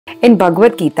In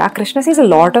Bhagavad Gita, Krishna says a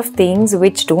lot of things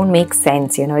which don't make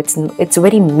sense. It's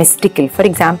very mystical. For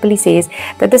example, he says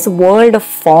that this world of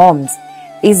forms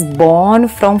is born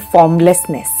from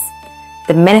formlessness.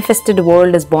 The manifested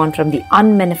world is born from the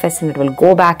unmanifest and it will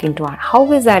go back into...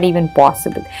 How is that even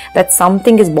possible? That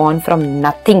something is born from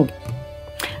nothing.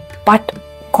 But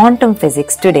quantum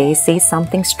physics today says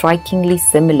something strikingly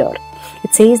similar.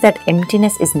 It says that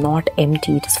emptiness is not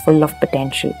empty, it is full of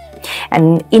potential.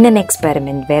 And in an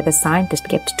experiment where the scientist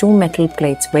kept two metal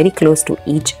plates very close to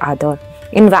each other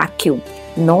in vacuum,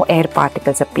 no air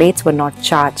particles, the plates were not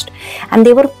charged, and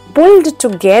they were pulled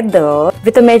together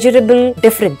with a measurable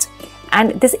difference.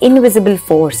 And this invisible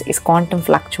force is quantum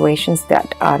fluctuations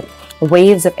that are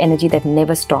waves of energy that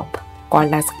never stop,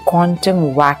 called as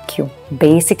quantum vacuum.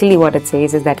 Basically what it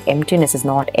says is that emptiness is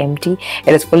not empty,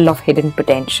 it is full of hidden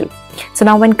potential. So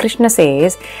now when Krishna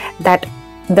says that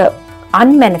the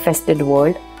unmanifested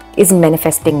world is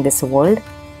manifesting this world,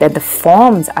 that the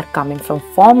forms are coming from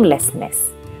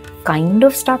formlessness, kind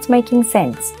of starts making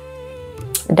sense,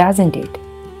 doesn't it?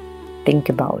 Think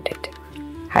about it.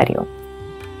 Hari Om.